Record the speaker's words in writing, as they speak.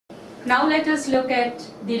Now let us look at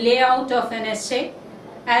the layout of an essay.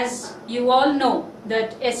 As you all know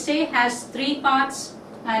that essay has three parts: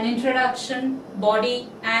 an introduction, body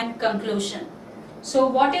and conclusion. So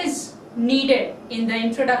what is needed in the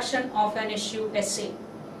introduction of an issue essay?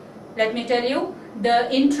 Let me tell you,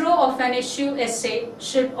 the intro of an issue essay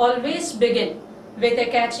should always begin with a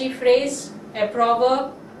catchy phrase, a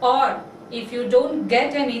proverb, or if you don't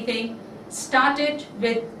get anything, start it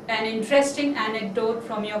with an interesting anecdote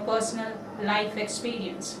from your personal life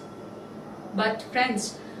experience. But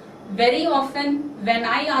friends, very often when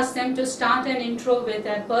I ask them to start an intro with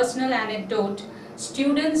a personal anecdote,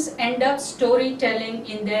 students end up storytelling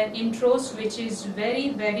in their intros, which is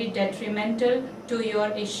very detrimental to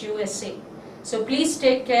your issue essay. So please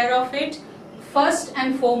take care of it. First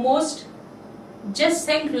and foremost, just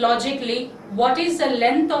think logically, what is the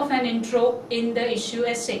length of an intro in the issue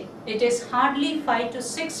essay? It is hardly 5 to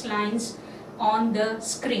 6 lines on the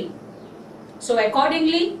screen. So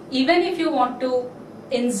accordingly, even if you want to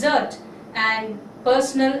insert an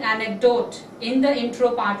personal anecdote in the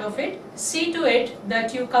intro part of it, see to it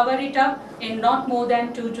that you cover it up in not more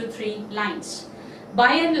than 2 to 3 lines.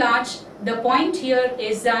 By and large, the point here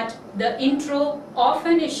is that the intro of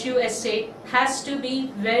an issue essay has to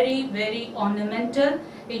be very ornamental.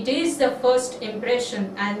 It is the first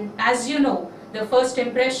impression, and as you know, the first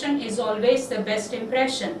impression is always the best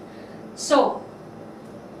impression. So,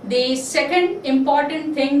 the second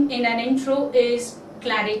important thing in an intro is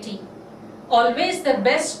clarity. Always the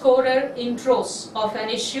best scorer intros of an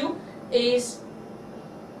issue is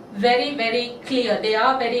very clear. They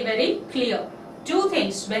are very clear. Two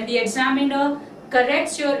things: when the examiner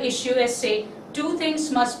corrects your issue essay, two things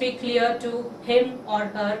must be clear to him or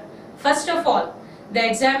her. First of all, the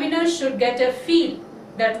examiner should get a feel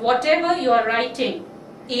that whatever you are writing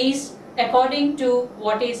is according to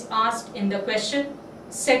what is asked in the question.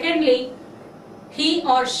 Secondly, he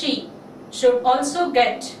or she should also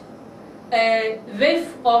get a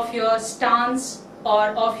whiff of your stance or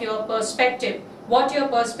of your perspective, what your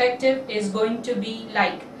perspective is going to be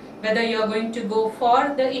like, whether you are going to go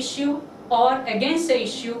for the issue or against the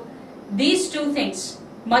issue. These two things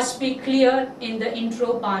must be clear in the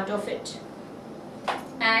intro part of it.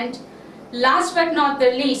 And last but not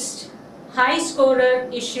the least, high scorer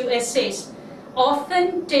issue essays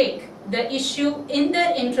often take the issue in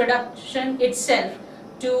the introduction itself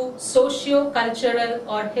to socio-cultural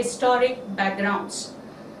or historic backgrounds,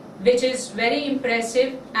 which is very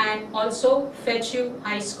impressive and also fetch you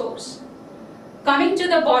high scores. Coming to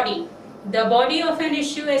the body of an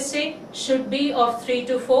issue essay should be of 3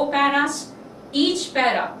 to 4 paras. Each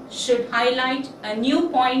para should highlight a new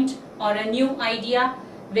point or a new idea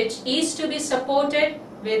which is to be supported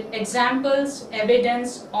with examples,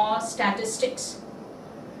 evidence or statistics.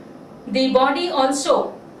 The body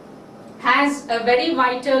also has a very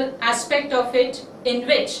vital aspect of it, in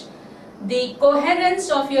which the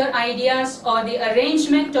coherence of your ideas or the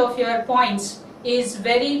arrangement of your points is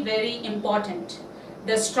very important.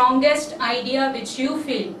 The strongest idea which you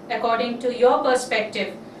feel according to your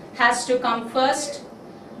perspective has to come first,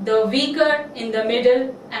 the weaker in the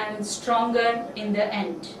middle and stronger in the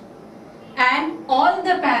end. And all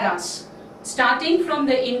the paras, starting from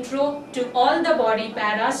the intro to all the body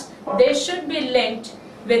paras, they should be linked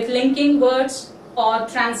with linking words or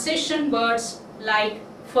transition words like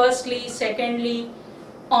firstly, secondly,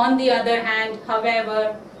 on the other hand,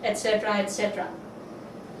 however, etc.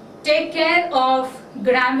 Take care of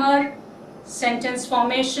grammar, sentence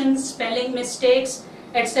formation, spelling mistakes,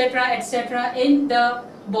 etc. in the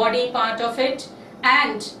body part of it.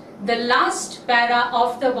 And the last para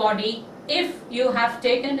of the body, if you have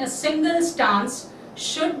taken a single stance,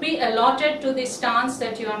 should be allotted to the stance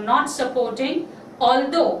that you are not supporting,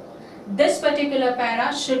 although this particular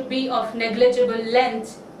para should be of negligible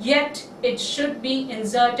length, yet it should be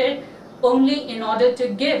inserted only in order to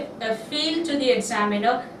give a feel to the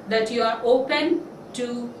examiner that you are open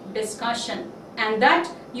to discussion and that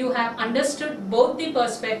you have understood both the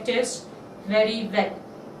perspectives very well.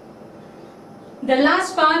 The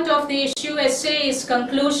last part of the issue essay is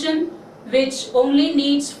conclusion, which only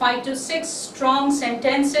needs 5 to 6 strong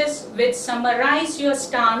sentences which summarize your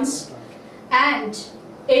stance, and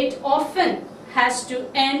it often has to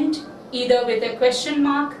end either with a question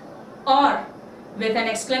mark or with an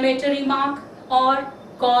exclamatory mark or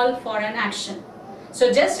call for an action.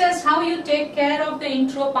 So just as how you take care of the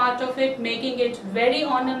intro part of it, making it very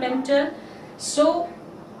ornamental, so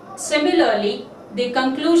similarly the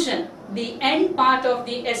conclusion, the end part of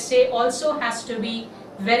the essay also has to be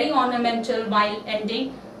very ornamental while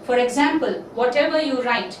ending. For example, whatever you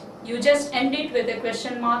write, you just end it with a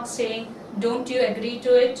question mark saying, don't you agree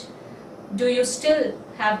to it? Do you still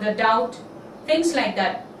have the doubt? Things like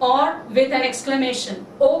that. Or with an exclamation,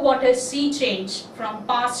 oh, what a sea change from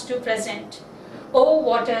past to present. Oh,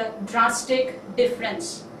 what a drastic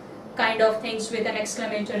difference. Kind of things with an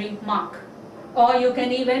exclamatory mark. Or you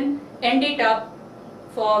can even end it up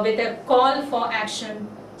with a call for action,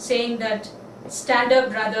 saying that stand up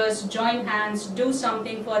brothers, join hands, do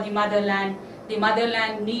something for the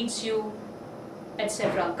motherland needs you,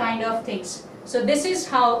 etc. kind of things. So this is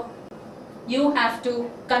how you have to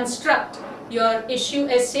construct your issue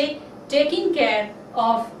essay, taking care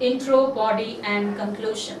of intro, body and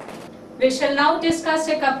conclusion. We shall now discuss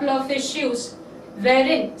a couple of issues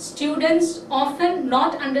wherein students, often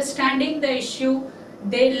not understanding the issue,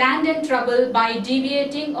 they land in trouble by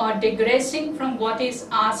deviating or digressing from what is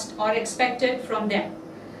asked or expected from them.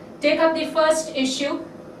 Take up the first issue.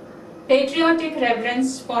 Patriotic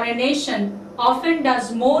reverence for a nation often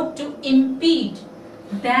does more to impede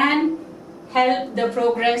than help the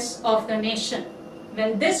progress of the nation.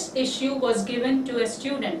 When this issue was given to a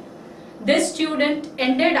student, this student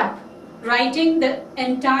ended up writing the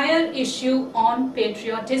entire issue on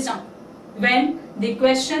patriotism, when the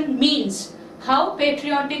question means how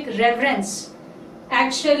patriotic reverence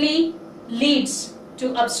actually leads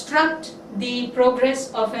to obstruct the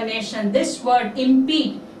progress of a nation. This word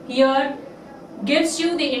impede here gives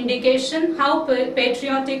you the indication how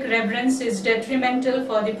patriotic reverence is detrimental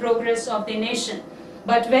for the progress of the nation.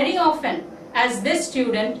 But very often, as this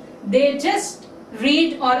student, they just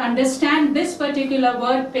read or understand this particular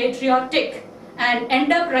word patriotic and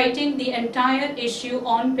end up writing the entire issue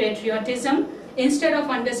on patriotism instead of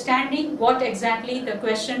understanding what exactly the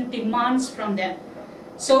question demands from them.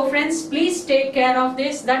 So friends, please take care of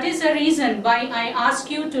this. That is the reason why I ask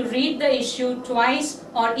you to read the issue twice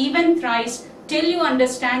or even thrice till you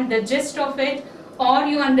understand the gist of it, or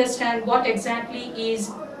you understand what exactly is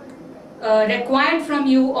required from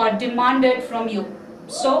you or demanded from you.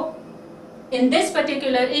 So in this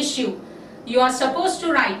particular issue, you are supposed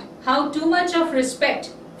to write how too much of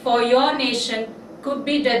respect for your nation could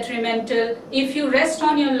be detrimental if you rest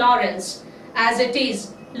on your laurels, as it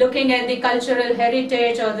is looking at the cultural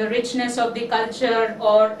heritage or the richness of the culture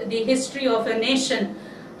or the history of a nation,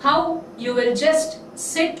 how you will just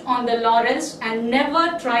sit on the laurels and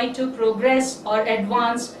never try to progress or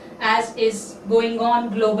advance as is going on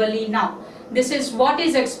globally now. This is what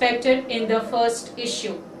is expected in the first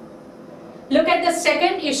issue. Look at the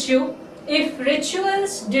second issue. If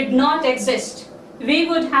rituals did not exist, we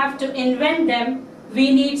would have to invent them.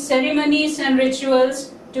 We need ceremonies and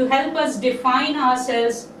rituals to help us define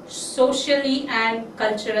ourselves socially and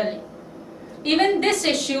culturally. Even this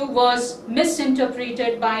issue was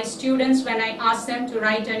misinterpreted by students when I asked them to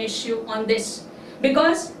write an issue on this,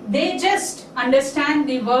 because they just understand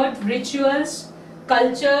the word rituals,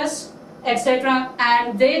 cultures, etc.,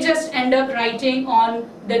 and they just end up writing on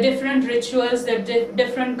the different rituals, the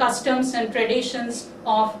different customs and traditions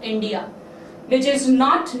of India, which is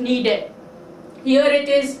not needed. Here it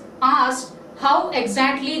is asked how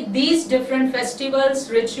exactly these different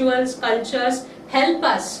festivals, rituals, cultures help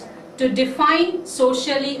us to define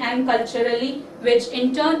socially and culturally, which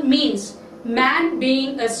in turn means man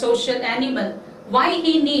being a social animal, why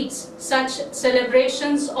he needs such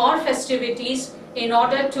celebrations or festivities in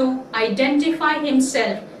order to identify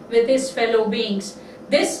himself with his fellow beings.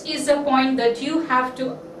 This is a point that you have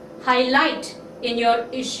to highlight in your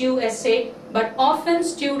issue essay, but often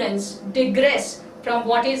students digress from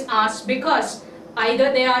what is asked because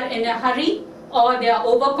either they are in a hurry or they are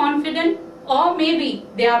overconfident, or maybe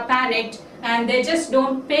they are panicked and they just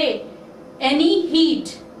don't pay any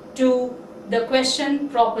heed to the question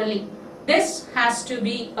properly. This has to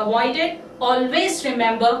be avoided. Always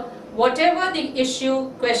remember, whatever the issue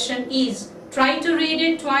question is, try to read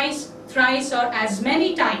it twice, thrice or as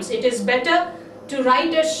many times. It is better to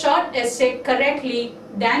write a short essay correctly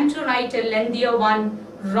than to write a lengthier one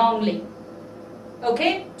wrongly.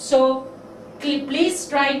 Okay, so please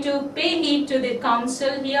try to pay heed to the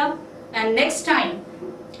counsel here, and next time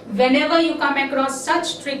whenever you come across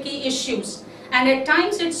such tricky issues, and at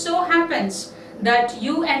times it so happens that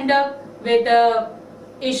you end up with a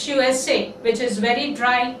issue essay which is very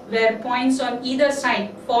dry, where points on either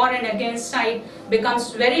side, for and against side,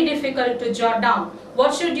 becomes very difficult to jot down,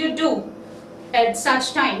 what should you do at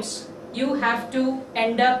such times? You have to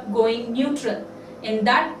end up going neutral. In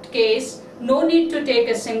that case, no need to take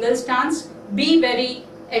a single stance. Be very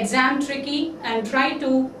exam tricky and try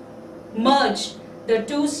to merge the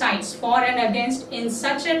two sides, for and against, in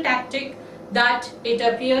such a tactic that it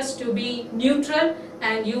appears to be neutral,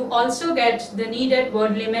 and you also get the needed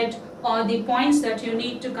word limit or the points that you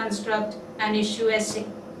need to construct an issue essay.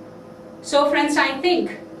 So friends, I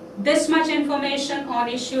think this much information on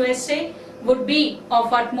issue essay would be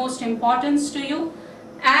of utmost importance to you,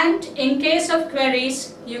 and in case of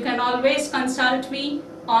queries you can always consult me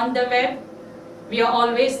on the web. We are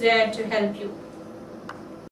always there to help you.